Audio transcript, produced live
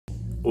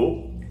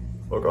Oh,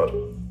 oh god.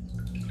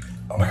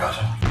 Oh my god.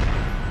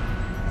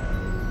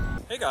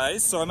 Hey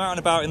guys, so I'm out and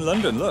about in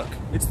London. Look,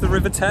 it's the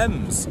River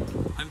Thames.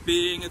 I'm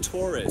being a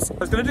tourist. I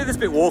was gonna do this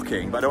bit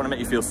walking, but I don't wanna make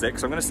you feel sick,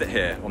 so I'm gonna sit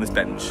here on this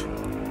bench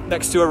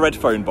next to a red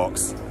phone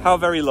box. How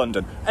very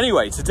London.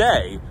 Anyway,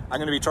 today I'm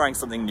gonna be trying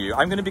something new.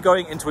 I'm gonna be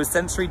going into a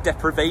sensory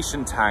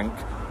deprivation tank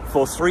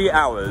for 3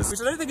 hours,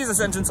 which I don't think is a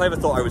sentence I ever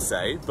thought I would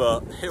say,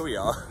 but here we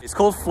are. It's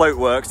called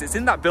Floatworks. It's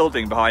in that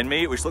building behind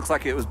me, which looks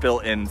like it was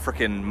built in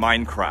frickin'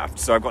 Minecraft,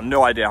 so I've got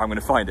no idea how I'm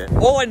gonna find it.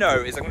 All I know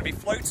is I'm gonna be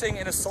floating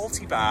in a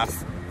salty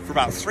bath for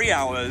about 3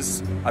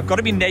 hours. I've got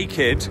to be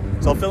naked,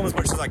 so I'll film as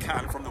much as I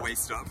can from the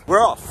waist up.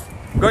 We're off.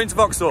 I'm going to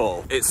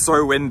Vauxhall. It's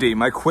so windy.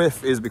 My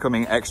quiff is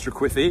becoming extra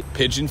quiffy.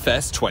 Pigeon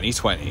Fest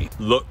 2020.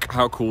 Look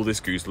how cool this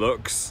goose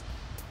looks.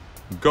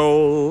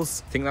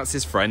 Goals. I think that's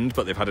his friend,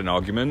 but they've had an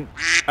argument.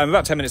 I'm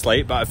about 10 minutes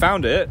late, but I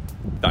found it.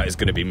 That is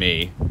gonna be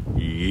me.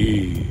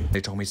 Yeah.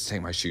 They told me to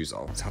take my shoes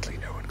off. Sadly,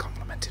 no one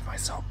complimented my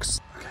socks.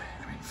 Okay,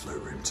 I'm in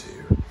float room 2.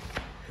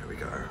 Here we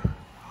go.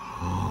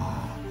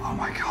 Oh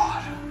my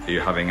god. Are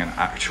you having an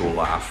actual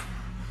laugh?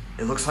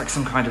 It looks like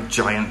some kind of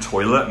giant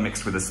toilet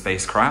mixed with a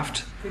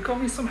spacecraft. They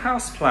got me some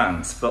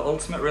houseplants for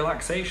ultimate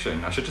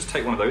relaxation. I should just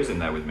take one of those in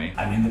there with me.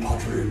 I'm in the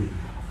pod room.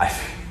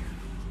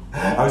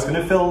 I was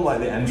gonna film like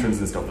the entrance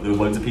and stuff, but there were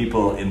loads of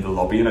people in the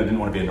lobby and I didn't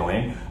want to be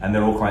annoying, and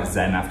they're all quite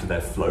zen after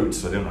their float,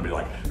 so I didn't want to be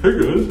like, hey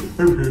guys,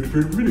 I'm here to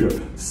film a video.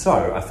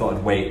 So I thought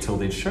I'd wait till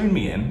they'd shown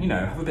me in, you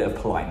know, have a bit of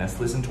politeness,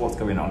 listen to what's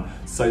going on.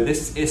 So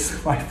this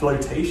is my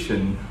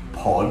flotation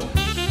pod.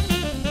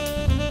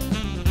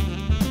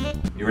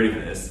 You ready for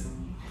this?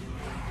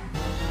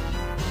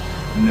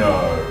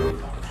 No.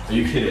 Are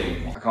you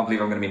kidding? I can't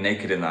believe I'm gonna be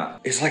naked in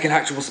that. It's like an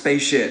actual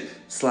spaceship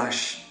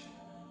slash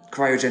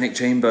cryogenic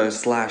chamber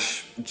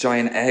slash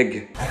giant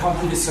egg. I can't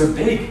believe it's so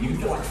big. You can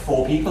get like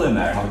 4 people in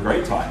there and have a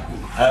great time.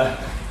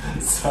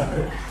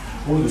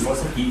 There's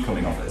lots of heat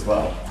coming off it as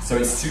well. So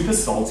it's super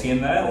salty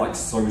in there, like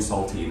so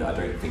salty that I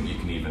don't think you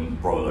can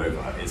even roll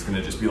over. It's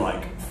gonna just be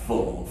like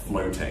full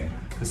floating.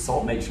 The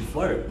salt makes you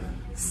float.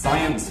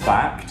 Science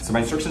fact. So my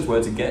instructions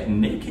were to get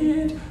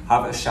naked,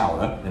 have a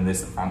shower in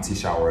this fancy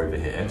shower over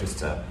here, just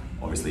to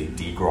obviously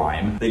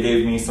de-grime. They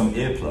gave me some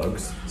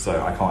earplugs, so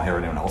I can't hear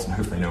anyone else, and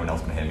hopefully no one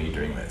else can hear me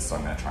doing this, so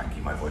I'm gonna try and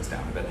keep my voice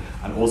down a bit.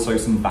 And also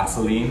some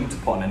Vaseline to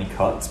put on any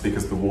cuts,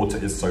 because the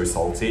water is so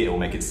salty, it will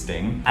make it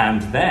sting.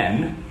 And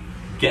then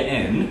get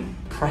in,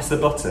 press a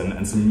button,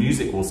 and some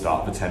music will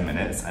start for 10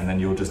 minutes, and then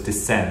you'll just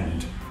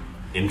descend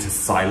into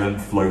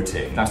silent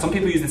floating. Now, some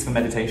people use this for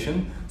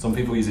meditation. Some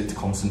people use it to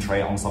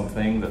concentrate on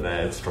something that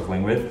they're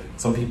struggling with.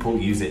 Some people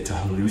use it to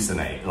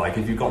hallucinate. Like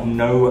if you've got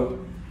no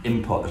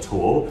input at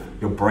all,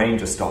 your brain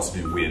just starts to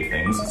do weird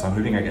things. So I'm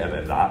hoping I get a bit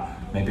of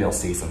that. Maybe I'll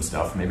see some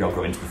stuff. Maybe I'll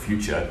go into the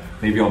future.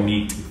 Maybe I'll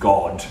meet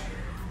God.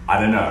 I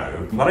don't know.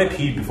 I'm glad I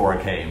peed before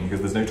I came because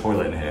there's no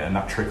toilet in here, and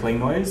that trickling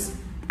noise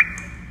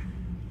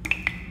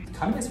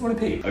kind of makes me want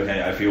to pee.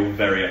 Okay, I feel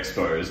very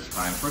exposed.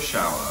 Time for a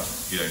shower.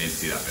 You don't need to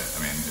see that bit.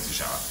 I mean, it's a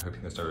shower. I'm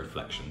hoping there's no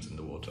reflections in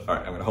the water. All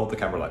right, I'm gonna hold the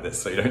camera like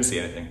this so you don't see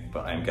anything,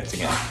 but I'm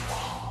getting it.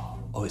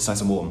 Oh, it's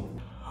nice and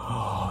warm.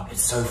 Oh,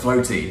 it's so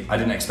floaty. I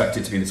didn't expect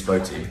it to be this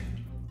floaty.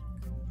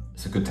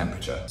 It's a good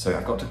temperature. So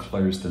I've got to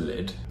close the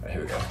lid. Right,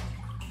 here we go.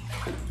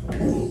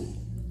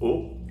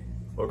 Oh,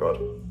 oh god.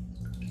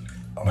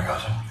 Oh my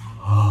god.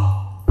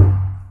 Oh,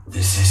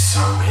 this is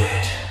so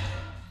weird.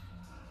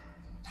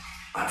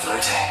 I'm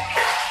floating.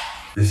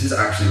 This is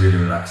actually really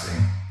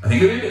relaxing. I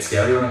think it'd be a bit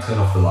scary when I turn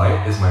off the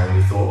light, is my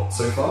only thought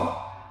so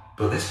far.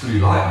 But this blue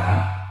light, man,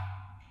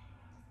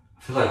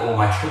 I feel like all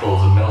my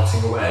troubles are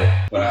melting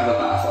away. When I have a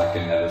bath, I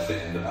can never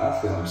fit in the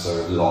bath because I'm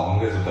so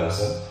long as a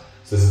person.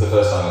 So this is the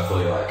first time I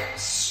fully like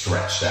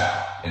stretched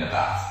out in a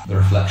bath. The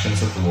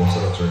reflections of the water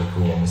looks really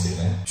cool on the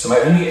ceiling. So my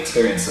only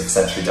experience of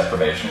sensory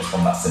deprivation was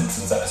from that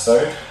Simpsons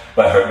episode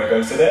where Homer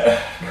goes in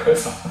it,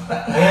 goes on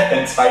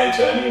the entire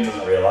journey and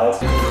doesn't realise.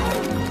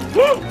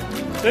 Woo!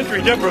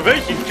 Sensory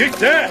deprivation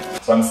kicked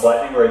ass! So I'm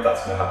slightly worried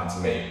that's going to happen to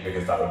me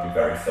because that would be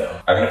very Phil.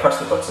 I'm going to press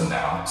the button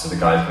now, so the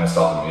guy's going to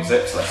start the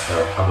music, so let's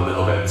go have a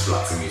little bit of this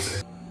relaxing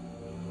music.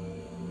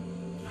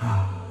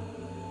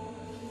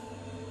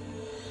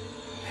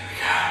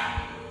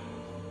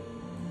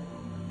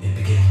 It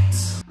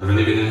begins. I've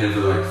only been in here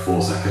for like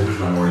 4 seconds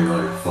and I'm already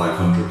like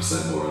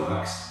 500% more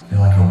relaxed. I feel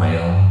like a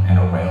whale in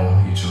a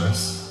whale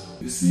uterus.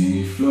 You see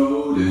me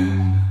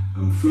floating,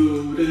 I'm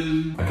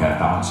floating. Okay, I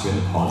balanced you in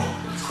the pod.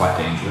 It's quite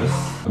dangerous.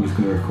 I'm just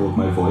going to record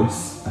my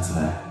voice as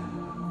I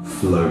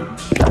float.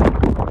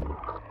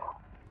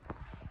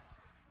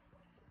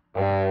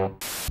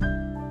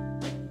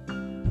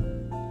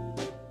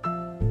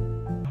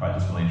 I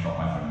just really dropped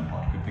my phone in the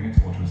pod. Good thing it's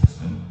water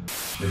resistant.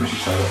 Maybe we should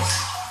show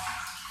this.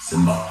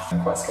 Simba.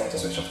 I'm quite scared to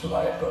switch off the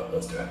light, but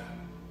let's do it.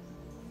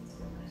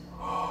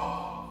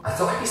 I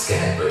thought I'd be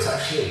scared, but it's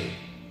actually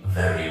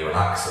very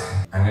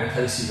relaxing. I'm going to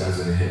place you guys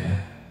over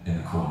here in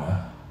the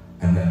corner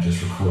and then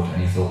just record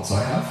any thoughts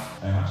I have.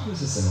 I imagine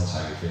this is similar to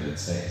how you feel in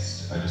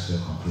space. I just feel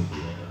completely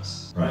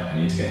weightless. Right, I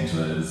need to get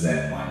into a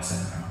zen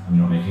mindset now. I'm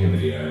not making a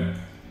video.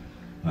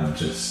 I'm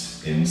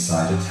just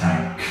inside a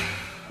tank.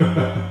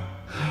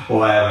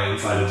 Or I am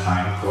inside a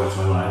tank for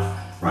my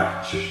life.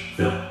 Right, shush,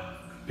 Phil.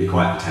 Be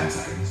quiet for 10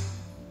 seconds.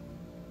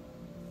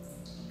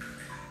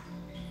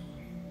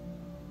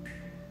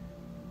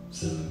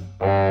 Seven.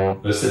 I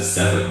just said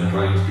 7, I'm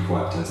trying to be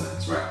quiet for 10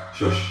 seconds. Right,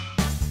 shush.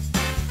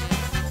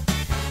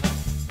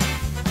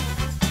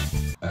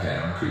 Okay,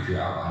 I'm gonna creep you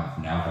out, but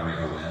I'm now very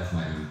aware of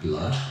my own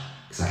blood,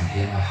 because I can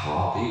hear my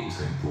heartbeat is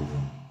going boom,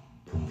 boom,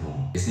 boom,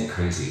 boom. Isn't it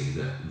crazy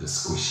that the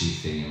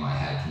squishy thing in my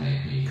head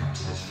made me come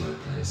to this float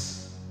place?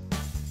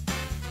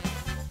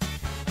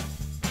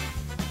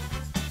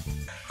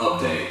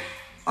 Update.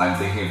 I'm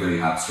thinking of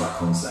really abstract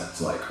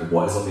concepts, like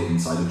what is on the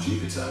inside of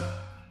Jupiter?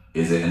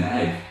 Is it an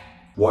egg?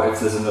 What if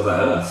there's another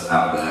Earth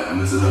out there and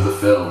there's another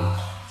Phil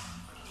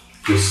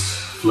just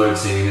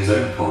floating in his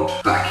own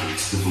pod back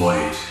into the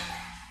void?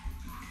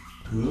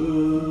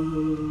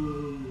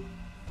 Ooh.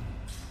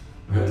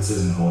 I hope this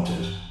isn't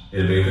haunted.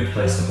 It'd be a good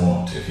place to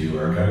haunt if you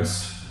were a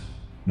ghost.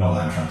 Not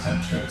that I'm trying to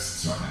tempt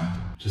ghosts right now.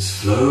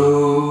 Just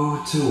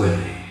float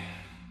away.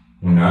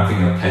 Well, now I'm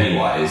thinking of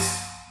Pennywise.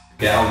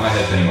 Get out of my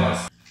head,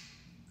 Pennywise.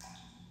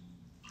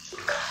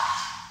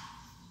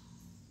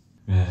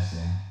 Yes,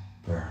 yeah.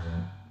 Burns it.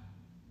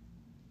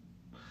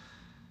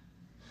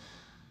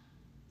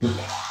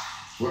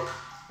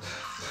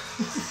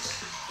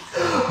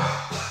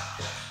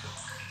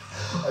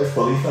 I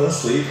fully fell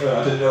asleep and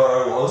I didn't know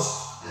where I was.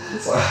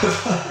 So I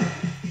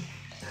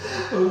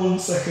had a 1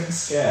 second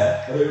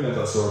scare. I don't even know if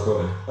that's still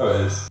recorded. Oh,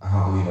 it is. I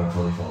can't believe I'm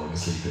fully falling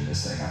asleep in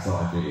this thing. I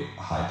thought I'd be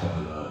hyper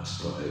alert,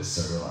 but it's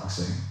so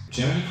relaxing.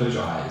 Do you know when you close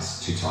your eyes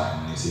too tight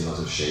and you see lots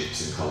of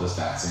shapes and colours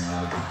dancing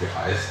around your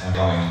eyes? I'm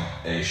going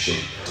a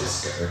shape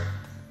disco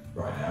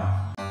right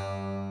now.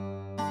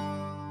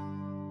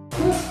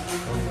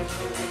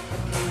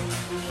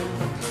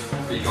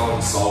 Big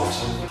golden salt.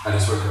 I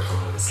just woke up from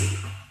a little sleep.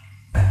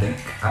 I think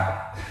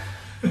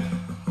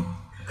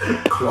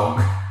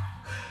Clog.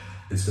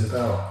 It's been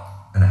about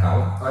an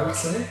hour, I would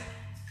say.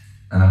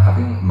 And I'm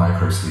having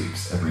micro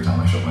sleeps every time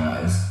I shut my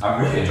eyes.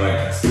 I'm really enjoying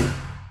this.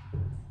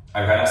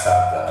 I'm kind of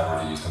sad that I've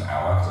already used an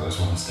hour because I just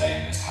want to stay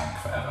in this tank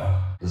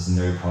forever. There's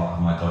no part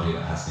of my body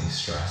that has any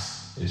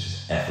stress. It's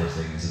just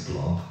everything is a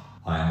blob.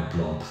 I am a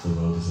blob, the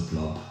world is a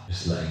blob.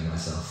 Just letting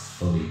myself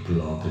fully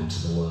blob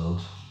into the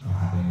world. I'm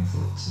having any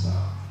thoughts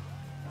about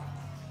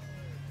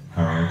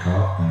Mario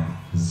Kart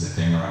and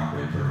zipping around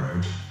Rainbow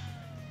Road.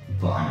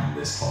 But I'm in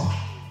this pod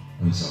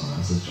and someone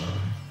else is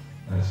driving.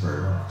 And it's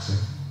very relaxing,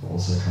 but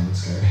also kind of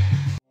scary.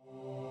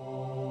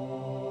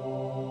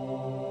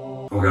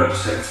 Oh my god,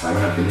 just take the time.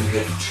 I've been in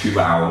here for 2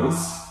 hours.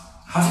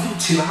 How's it been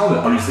 2 hours?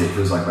 Honestly, it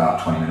feels like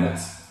about 20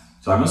 minutes.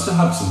 So I must have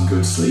had some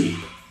good sleep.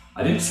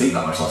 I didn't sleep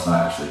that much last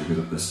night actually because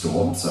of the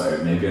storm, so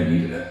maybe I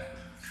needed it.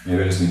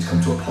 Maybe I just need to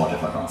come to a pod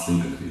if I can't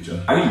sleep in the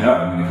future. I know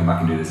I'm going to come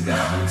back and do this again.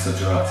 I'm having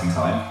such a relaxing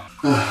time.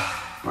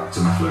 Back to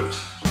my float.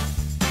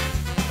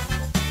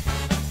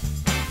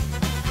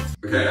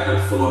 Okay, I had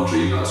a full-on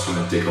dream that I was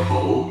trying to dig a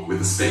hole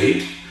with a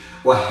spade.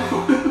 Wow.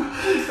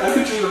 I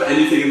could dream of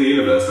anything in the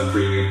universe and I'm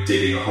dreaming of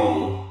digging a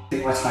hole. I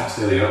think my time's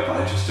nearly up, but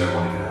I just don't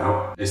want to get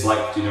out. It's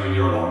like, do you know when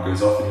your alarm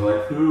goes off and you're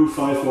like, ooh,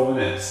 5 more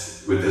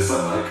minutes. With this,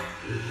 I'm like,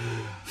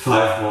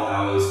 5 more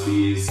hours,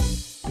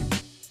 please.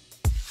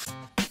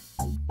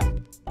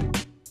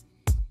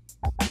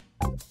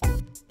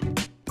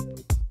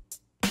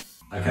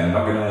 Okay, I'm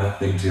not gonna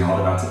think too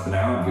hard about it for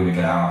now. I'm gonna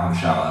get out, have a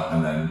shower,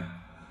 and then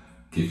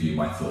give you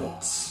my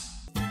thoughts.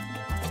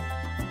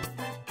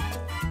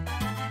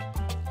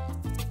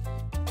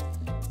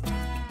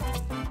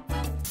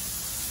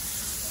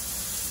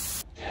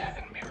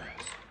 And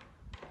mirrors.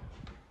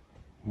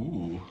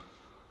 Ooh.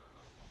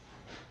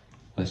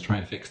 Let's try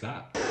and fix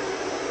that.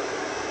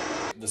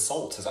 The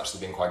salt has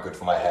actually been quite good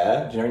for my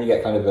hair. Do you know when you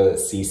get kind of a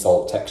sea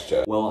salt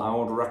texture? Well, I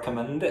would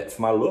recommend it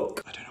for my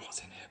look. I don't know what's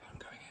in here, but I'm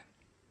going in.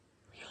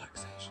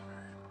 Relaxation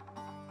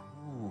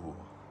room. Ooh.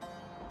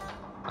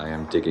 I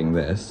am digging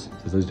this.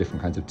 There's those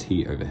different kinds of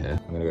tea over here.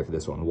 I'm gonna go for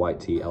this one. White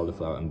tea,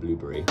 elderflower, and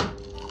blueberry.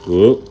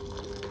 Ooh.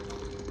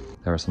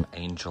 There are some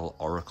angel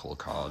oracle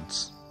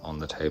cards on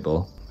the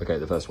table. Okay,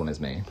 the first one is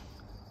me.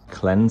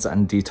 Cleanse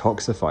and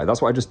detoxify.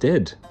 That's what I just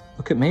did.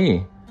 Look at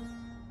me.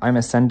 I'm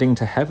ascending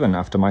to heaven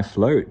after my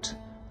float.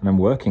 And I'm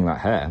working that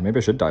hair. Maybe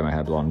I should dye my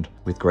hair blonde.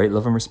 With great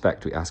love and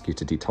respect, we ask you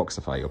to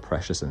detoxify your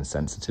precious and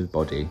sensitive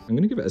body. I'm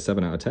gonna give it a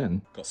 7 out of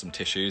 10. Got some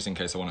tissues in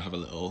case I wanna have a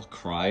little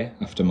cry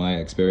after my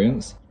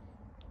experience.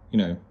 You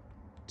know,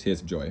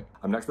 tears of joy.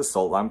 I'm next to the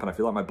salt lamp and I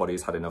feel like my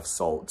body's had enough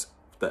salt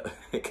that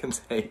it can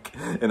take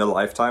in a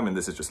lifetime, and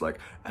this is just like,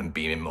 I'm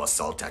beaming more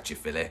salt at you,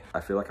 Philly.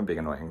 I feel like I'm being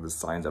annoying. There's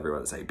signs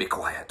everywhere that say, be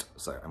quiet.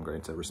 So I'm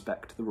going to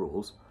respect the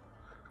rules.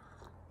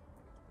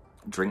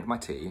 Drink my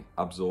tea,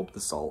 absorb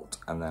the salt,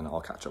 and then I'll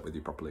catch up with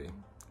you properly in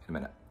a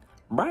minute.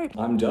 Right,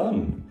 I'm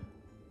done.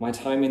 My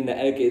time in the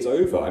egg is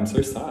over. I'm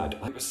so sad.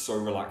 It was so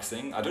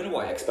relaxing. I don't know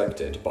what I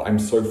expected, but I'm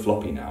so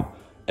floppy now.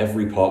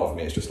 Every part of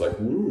me is just like,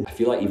 woo. I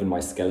feel like even my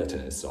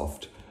skeleton is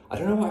soft. I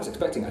don't know what I was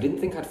expecting. I didn't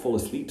think I'd fall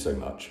asleep so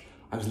much.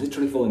 I was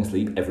literally falling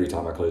asleep every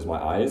time I closed my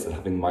eyes and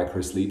having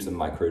micro sleeps and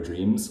micro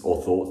dreams,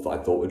 or thoughts that I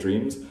thought were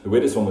dreams. The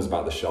weirdest one was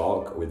about the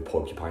shark with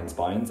porcupine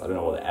spines. I don't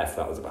know what the F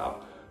that was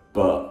about.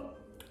 but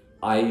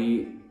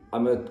I'm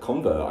a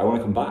convert. I want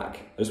to come back.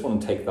 I just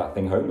want to take that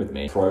thing home with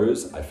me.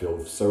 Pros, I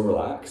feel so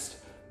relaxed.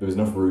 There was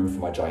enough room for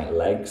my giant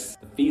legs.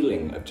 The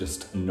feeling of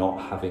just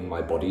not having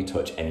my body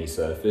touch any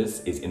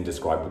surface is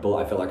indescribable.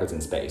 I feel like I was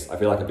in space. I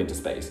feel like I've been to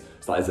space.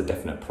 So that is a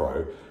definite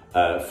pro.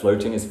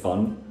 Floating is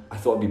fun. I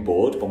thought I'd be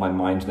bored, but my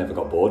mind never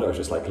got bored. I was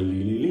just like,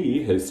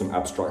 here's some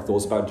abstract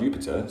thoughts about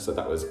Jupiter. So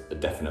that was a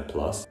definite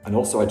plus. And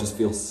also I just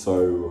feel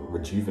so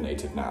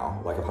rejuvenated now.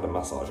 Like I've had a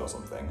massage or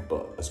something,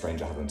 but a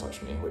stranger hasn't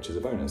touched me, which is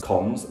a bonus.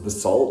 Cons, the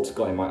salt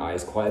got in my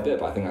eyes quite a bit,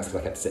 but I think that's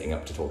because I kept sitting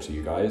up to talk to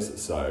you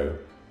guys. So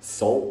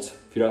salt,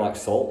 if you don't like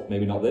salt,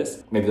 maybe not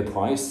this. Maybe the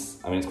price,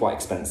 I mean, it's quite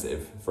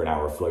expensive for an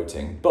hour of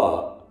floating,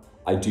 but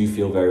I do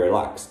feel very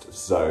relaxed.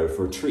 So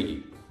for a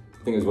treat,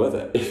 I think it was worth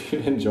it. If you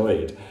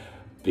enjoyed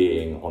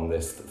being on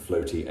this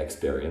floaty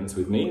experience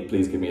with me,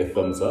 please give me a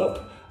thumbs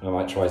up and I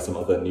might try some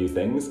other new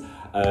things.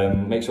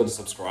 Make sure to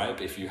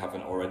subscribe if you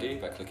haven't already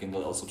by clicking the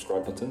little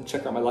subscribe button.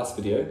 Check out my last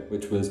video,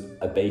 which was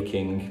a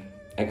baking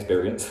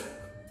experience.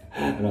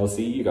 And I'll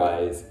see you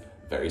guys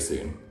very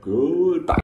soon. Goodbye.